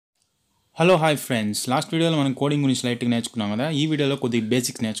Hello hi friends, last వీడియోలో మనం coding గురించి లైట్గా నేర్చుకున్నాం కదా. ఈ వీడియోలో కొద్దిగా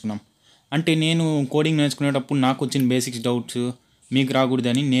బేసిక్స్ నేర్చుకున్నాం. అంటే నేను కోడింగ్ నేర్చుకునేటప్పుడు నాకు వచ్చిన బేసిక్స్ డౌట్స్ మీకు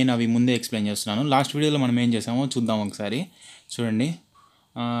రాకూడదని నేను అవి ముందే ఎక్స్ప్లెయిన్ చేస్తున్నాను. లాస్ట్ వీడియోలో మనం ఏం చేసామో చూద్దాం ఒకసారి. చూడండి,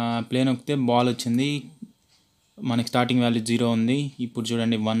 ప్లేన్ నొక్కితే బాల్ వచ్చింది, మనకి స్టార్టింగ్ వాల్యూ 0 ఉంది. ఇప్పుడు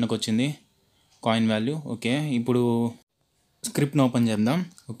చూడండి 1కి వచ్చింది కాయిన్ వాల్యూ. ఓకే, ఇప్పుడు స్క్రిప్ట్ని ఓపెన్ చేద్దాం.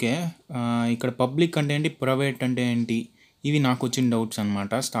 ఓకే, ఇక్కడ పబ్లిక్ అంటే ఏంటి, ప్రైవేట్ అంటే ఏంటి, ఇవి నాకు వచ్చిన డౌట్స్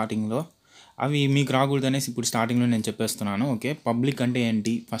అనమాట స్టార్టింగ్లో. అవి మీకు రాకూడదు అనేసి ఇప్పుడు స్టార్టింగ్లో నేను చెప్పేస్తున్నాను. ఓకే, పబ్లిక్ అంటే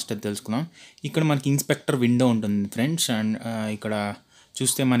ఏంటి ఫస్ట్ అది తెలుసుకుందాం. ఇక్కడ మనకి ఇన్స్పెక్టర్ విండో ఉంటుంది ఫ్రెండ్స్. అండ్ ఇక్కడ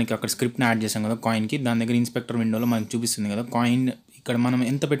చూస్తే మనకి అక్కడ స్క్రిప్ట్ని యాడ్ చేసాం కదా కాయిన్కి, దాని దగ్గర ఇన్స్పెక్టర్ విండోలో మనకి చూపిస్తుంది కదా కాయిన్. ఇక్కడ మనం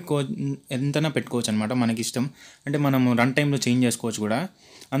ఎంతైనా పెట్టుకోవచ్చు అనమాట, మనకి ఇష్టం. అంటే మనం రన్ టైంలో చేంజ్ చేసుకోవచ్చు కూడా,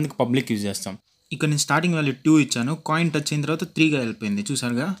 అందుకు పబ్లిక్ యూజ్ చేస్తాం. ఇక్కడ నేను స్టార్టింగ్ వాల్యూ 2 ఇచ్చాను, కాయిన్ టచ్ అయిన తర్వాత 3గా వెళ్ళిపోయింది,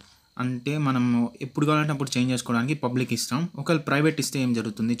 చూసారుగా. అంటే మనం ఎప్పుడు కావాలంటే అప్పుడు చేంజ్ చేసుకోవడానికి పబ్లిక్ ఇస్తాం. ఒకవేళ ప్రైవేట్ ఇస్తే ఏం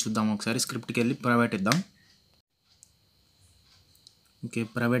జరుగుతుంది చూద్దాం ఒకసారి. స్క్రిప్ట్కి వెళ్ళి ప్రైవేట్ ఇద్దాం. ఓకే,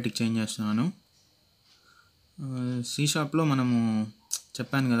 ప్రైవేట్కి చేంజ్ చేస్తున్నాను. సి షార్ప్లో మనము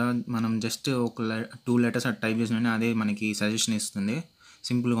చెప్పాను కదా, మనం జస్ట్ ఒక 2 లెటర్స్ అటు టైప్ చేసిన అదే మనకి సజెషన్ ఇస్తుంది,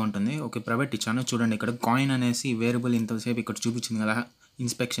 సింపుల్గా ఉంటుంది. ఓకే, ప్రైవేట్ ఇచ్చాను. చూడండి, ఇక్కడ కాయిన్ అనేసి వేరియబుల్ ఇంతసేపు ఇక్కడ చూపించింది కదా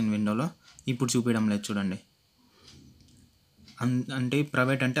ఇన్స్పెక్షన్ విండోలో, ఇప్పుడు చూపించడం లేదు చూడండి. అంటే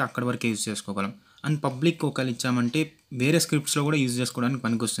ప్రైవేట్ అంటే అక్కడి వరకే యూజ్ చేసుకోగలం. అండ్ పబ్లిక్ ఒకవేళ ఇచ్చామంటే వేరే స్క్రిప్ట్స్లో కూడా యూజ్ చేసుకోవడానికి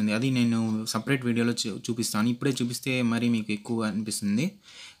పనికొస్తుంది. అది నేను సపరేట్ వీడియోలో చూపిస్తాను. ఇప్పుడే చూపిస్తే మరి మీకు ఎక్కువ అనిపిస్తుంది.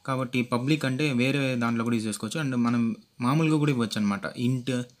 కాబట్టి పబ్లిక్ అంటే వేరే దాంట్లో కూడా యూజ్ చేసుకోవచ్చు. అండ్ మనం మామూలుగా కూడా ఇవ్వచ్చు అనమాట,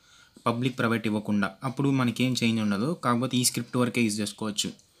 ఇంట్ పబ్లిక్ ప్రైవేట్ ఇవ్వకుండా. అప్పుడు మనకేం చేంజ్ ఉండదు, కాకపోతే ఈ స్క్రిప్ట్ వరకే యూజ్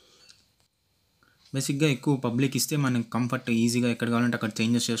చేసుకోవచ్చు. బేసిక్గా ఎక్కువ పబ్లిక్ ఇస్తే మనకు కంఫర్ట్, ఈజీగా ఎక్కడ కావాలంటే అక్కడ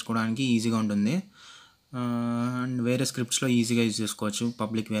చేంజెస్ చేసుకోవడానికి ఈజీగా ఉంటుంది. అండ్ వేరే స్క్రిప్ట్స్లో ఈజీగా యూజ్ చేసుకోవచ్చు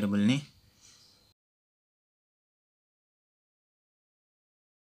పబ్లిక్ వేరియబుల్ని.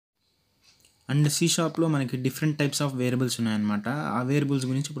 అండ్ సి షార్ప్లో మనకి డిఫరెంట్ టైప్స్ ఆఫ్ వేరియబుల్స్ ఉన్నాయన్నమాట. ఆ వేరియబుల్స్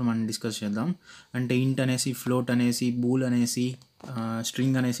గురించి ఇప్పుడు మనం డిస్కస్ చేద్దాం. అంటే ఇంట్ అనేసి, ఫ్లోట్ అనేసి, బూల్ అనేసి,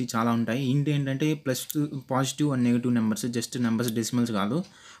 స్ట్రింగ్ అనేసి చాలా ఉంటాయి. ఇంట్ ఏంటంటే plus positive and negative numbers, just numbers, decimals కాదు.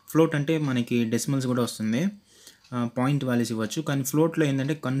 ఫ్లోట్ అంటే మనకి డెసిమల్స్ కూడా వస్తుంది, పాయింట్ వాల్యూస్ ఇవ్వచ్చు. కానీ ఫ్లోట్లో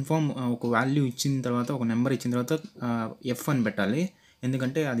ఏంటంటే కన్ఫర్మ్ ఒక వాల్యూ ఇచ్చిన తర్వాత, ఒక నెంబర్ ఇచ్చిన తర్వాత ఎఫ్ అని పెట్టాలి,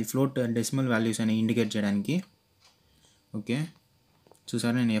 ఎందుకంటే అది ఫ్లోట్ డెసిమల్ వాల్యూస్ అని ఇండికేట్ చేయడానికి. ఓకే,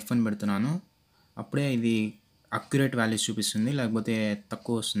 చూసారా, నేను ఎఫ్ అని పెడుతున్నాను, అప్పుడే ఇది అక్యురేట్ వాల్యూస్ చూపిస్తుంది, లేకపోతే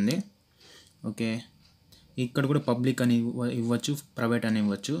తక్కువ వస్తుంది. ఓకే, ఇక్కడ కూడా పబ్లిక్ అని ఇవ్వచ్చు, ప్రైవేట్ అని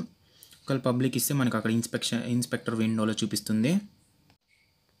ఇవ్వచ్చు. ఒకవేళ పబ్లిక్ ఇస్తే మనకు అక్కడ ఇన్స్పెక్టర్ విండోలో చూపిస్తుంది.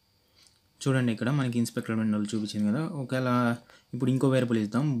 చూడండి, ఇక్కడ మనకి ఇన్స్పెక్టర్ విండోలో చూపించింది కదా. ఒకవేళ ఇప్పుడు ఇంకో వేరియబుల్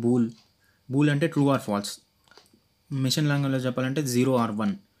ఇద్దాం, బూల్ అంటే ట్రూ ఆర్ ఫాల్స్. మిషన్ లాంగ్వేజ్లో చెప్పాలంటే 0 or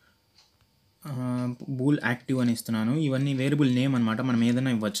 1. బూల్ యాక్టివ్ అని ఇస్తున్నాను. ఇవన్నీ వేరియబుల్ నేమ్ అనమాట, మనం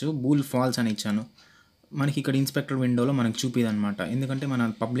ఏదైనా ఇవ్వచ్చు. బూల్ ఫాల్స్ అని ఇచ్చాను, మనకి ఇక్కడ ఇన్స్పెక్టర్ విండోలో మనకు చూపిదనమాట, ఎందుకంటే మనం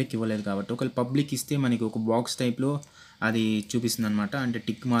పబ్లిక్ ఇవ్వలేదు కాబట్టి. ఒకవేళ పబ్లిక్ ఇస్తే మనకి ఒక బాక్స్ టైప్లో అది చూపిస్తుంది అనమాట, అంటే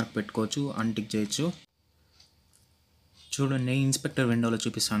టిక్ మార్క్ పెట్టుకోవచ్చు, అన్టిక్ చేయొచ్చు. చూడండి, ఇన్స్పెక్టర్ విండోలో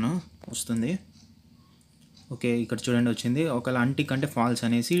చూపిస్తాను, వస్తుంది. ఓకే, ఇక్కడ చూడండి వచ్చింది. ఒకవేళ అన్టిక్ అంటే ఫాల్స్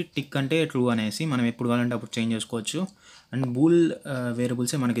అనేసి, టిక్ అంటే ట్రూ అనేసి, మనం ఎప్పుడు కావాలంటే అప్పుడు చేంజ్ చేసుకోవచ్చు. అండ్ బూల్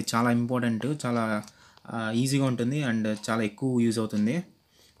వేరియబుల్సే మనకి చాలా ఇంపార్టెంట్, చాలా ఈజీగా ఉంటుంది అండ్ చాలా ఎక్కువ యూజ్ అవుతుంది.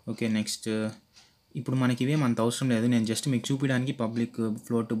 ఓకే, నెక్స్ట్ ఇప్పుడు మనకి ఇవేం అంత అవసరం లేదు, నేను జస్ట్ మీకు చూపించడానికి పబ్లిక్,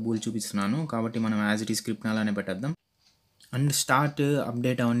 ఫ్లోట్, బూల్ చూపిస్తున్నాను, కాబట్టి మనం యాజ్ ఇట్ ఈ స్క్రిప్ట్ని అలానే పెట్టేద్దాం. అండ్ స్టార్ట్,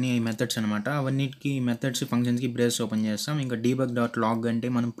 అప్డేట్ అవన్నీ మెథడ్స్ అనమాట. అవన్నిటికి మెథడ్స్, ఫంక్షన్స్కి బ్రేస్ ఓపెన్ చేస్తాం. ఇంకా debug.log అంటే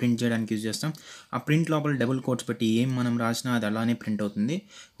మనం ప్రింట్ చేయడానికి యూజ్ చేస్తాం. ఆ ప్రింట్ లోపల డబుల్ కోట్స్ పెట్టి ఏం మనం రాసినా అది అలానే ప్రింట్ అవుతుంది.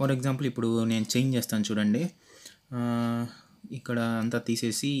 ఫర్ ఎగ్జాంపుల్ ఇప్పుడు నేను చేంజ్ చేస్తాను చూడండి, ఇక్కడ అంతా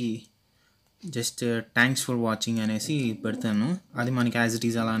తీసేసి జస్ట్ థ్యాంక్స్ ఫర్ వాచింగ్ అనేసి పెడతాను, అది మనకి యాజ్ ఇట్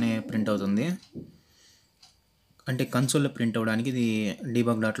ఈజ్ అలానే ప్రింట్ అవుతుంది. అంటే కన్సోల్లో ప్రింట్ అవ్వడానికి ఇది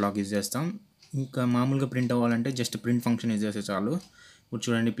debug.log యూజ్ చేస్తాం. ఇంకా మామూలుగా ప్రింట్ అవ్వాలంటే జస్ట్ ప్రింట్ ఫంక్షన్ యూజ్ చేస్తే చాలు. ఇప్పుడు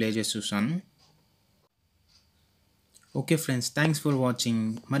చూడండి, ప్లే చేసి చూస్తాను. Okay friends, thanks for watching.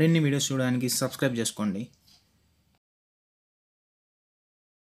 మరిన్ని వీడియోస్ చూడడానికి సబ్స్క్రైబ్ చేసుకోండి.